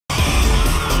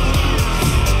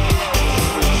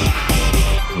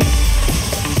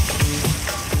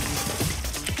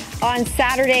On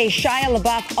Saturday, Shia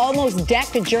LaBeouf almost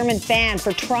decked a German fan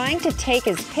for trying to take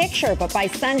his picture, but by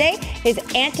Sunday, his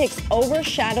antics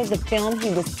overshadowed the film he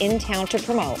was in town to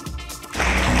promote.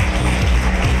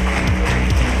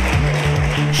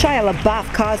 Shia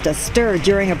LaBeouf caused a stir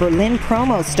during a Berlin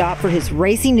promo stop for his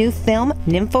racy new film,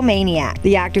 Nymphomaniac.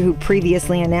 The actor, who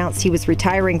previously announced he was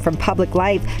retiring from public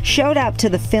life, showed up to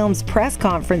the film's press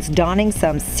conference donning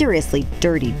some seriously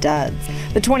dirty duds.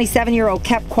 The 27-year-old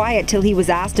kept quiet till he was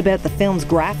asked about the film's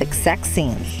graphic sex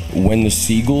scenes. When the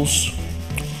seagulls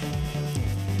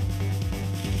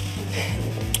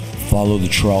follow the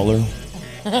trawler,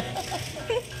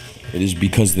 it is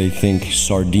because they think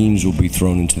sardines will be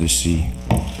thrown into the sea.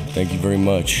 Thank you very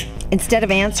much. Instead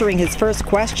of answering his first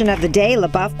question of the day,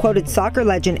 LaBeouf quoted soccer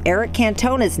legend Eric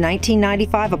Cantona's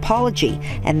 1995 apology,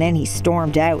 and then he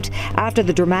stormed out. After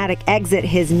the dramatic exit,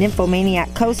 his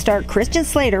Nymphomaniac co-star Christian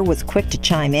Slater was quick to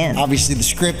chime in. Obviously, the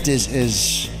script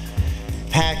is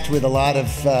packed with a lot of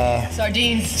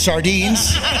sardines.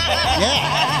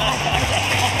 Yeah.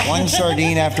 One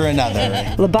sardine after another.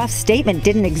 LaBeouf's statement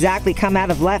didn't exactly come out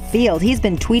of left field. He's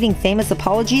been tweeting famous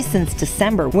apologies since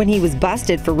December, when he was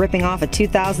busted for ripping off a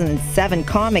 2007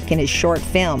 comic in his short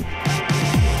film.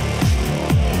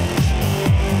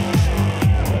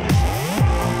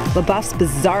 LaBeouf's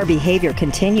bizarre behavior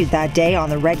continued that day on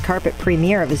the red carpet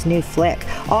premiere of his new flick.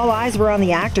 All eyes were on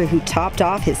the actor, who topped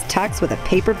off his tux with a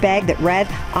paper bag that read,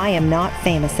 "I am not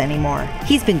famous anymore."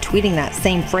 He's been tweeting that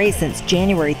same phrase since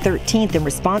January 13th in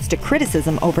response to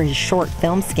criticism over his short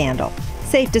film scandal.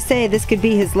 Safe to say this could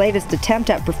be his latest attempt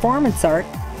at performance art.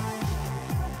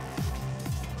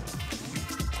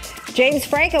 James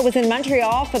Franco was in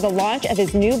Montreal for the launch of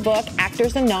his new book,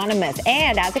 Actors Anonymous,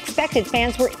 and as expected,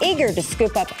 fans were eager to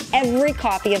scoop up every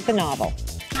copy of the novel.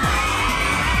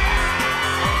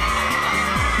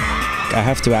 I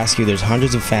have to ask you, there's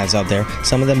hundreds of fans out there.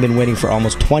 Some of them have been waiting for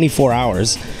almost 24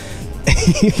 hours.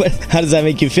 But how does that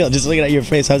make you feel? Just looking at your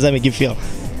face, how does that make you feel?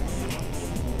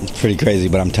 It's pretty crazy,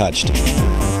 but I'm touched.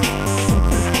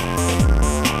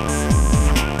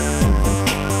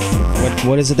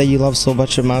 What is it that you love so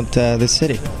much about this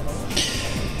city?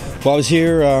 Well, I was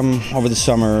here over the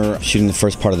summer shooting the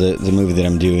first part of the movie that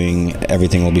I'm doing,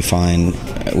 Everything Will Be Fine,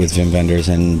 with Wim Wenders,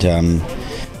 and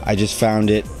I just found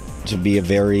it to be a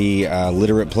very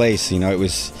literate place. You know, it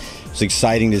was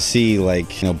exciting to see,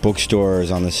 like, you know, bookstores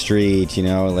on the street, you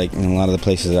know, like in a lot of the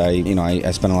places I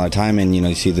spent a lot of time in, you know,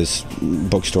 you see this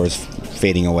bookstores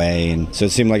fading away, and so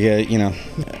it seemed like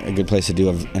a good place to do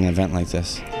an event like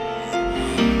this.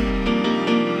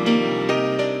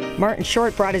 Martin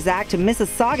Short brought his act to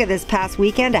Mississauga this past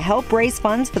weekend to help raise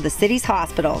funds for the city's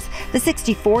hospitals. The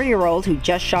 64-year-old, who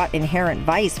just shot Inherent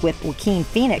Vice with Joaquin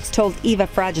Phoenix, told Eva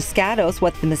Fragiscatos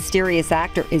what the mysterious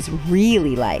actor is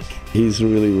really like. He's a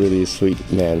really, really sweet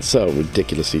man, so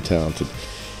ridiculously talented.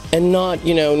 And not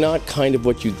kind of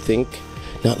what you'd think,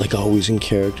 not like always in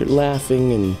character,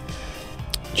 laughing and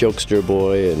jokester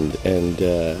boy, and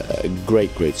a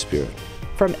great, great spirit.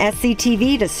 From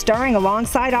SCTV to starring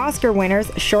alongside Oscar winners,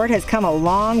 Short has come a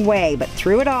long way, but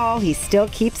through it all, he still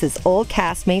keeps his old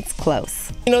castmates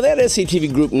close. You know, that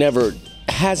SCTV group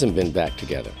hasn't been back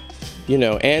together. You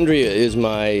know, Andrea is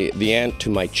the aunt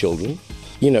to my children.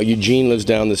 You know, Eugene lives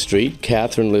down the street.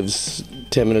 Catherine lives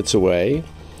 10 minutes away.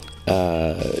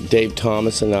 Dave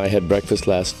Thomas and I had breakfast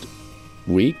last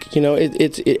week. You know,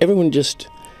 everyone just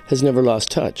has never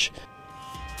lost touch.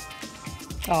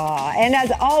 And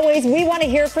as always, we want to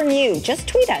hear from you. Just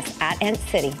tweet us at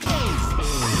NCity.